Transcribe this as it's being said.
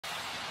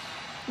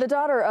The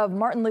daughter of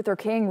Martin Luther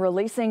King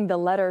releasing the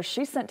letter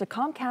she sent to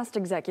Comcast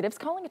executives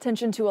calling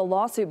attention to a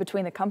lawsuit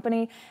between the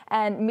company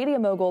and media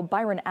mogul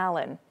Byron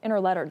Allen. In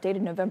her letter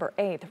dated November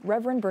 8th,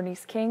 Reverend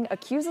Bernice King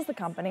accuses the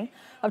company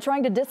of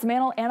trying to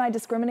dismantle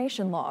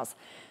anti-discrimination laws.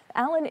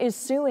 Allen is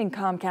suing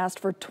Comcast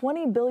for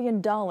 $20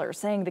 billion,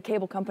 saying the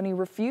cable company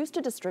refused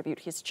to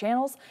distribute his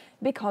channels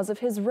because of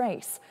his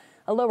race.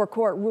 A lower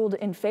court ruled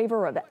in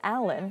favor of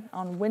Allen.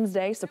 On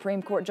Wednesday,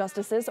 Supreme Court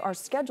justices are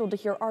scheduled to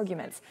hear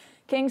arguments.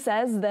 King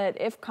says that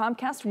if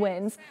Comcast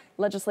wins,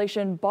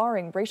 legislation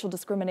barring racial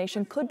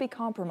discrimination could be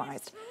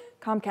compromised.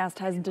 Comcast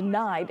has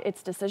denied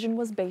its decision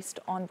was based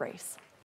on race.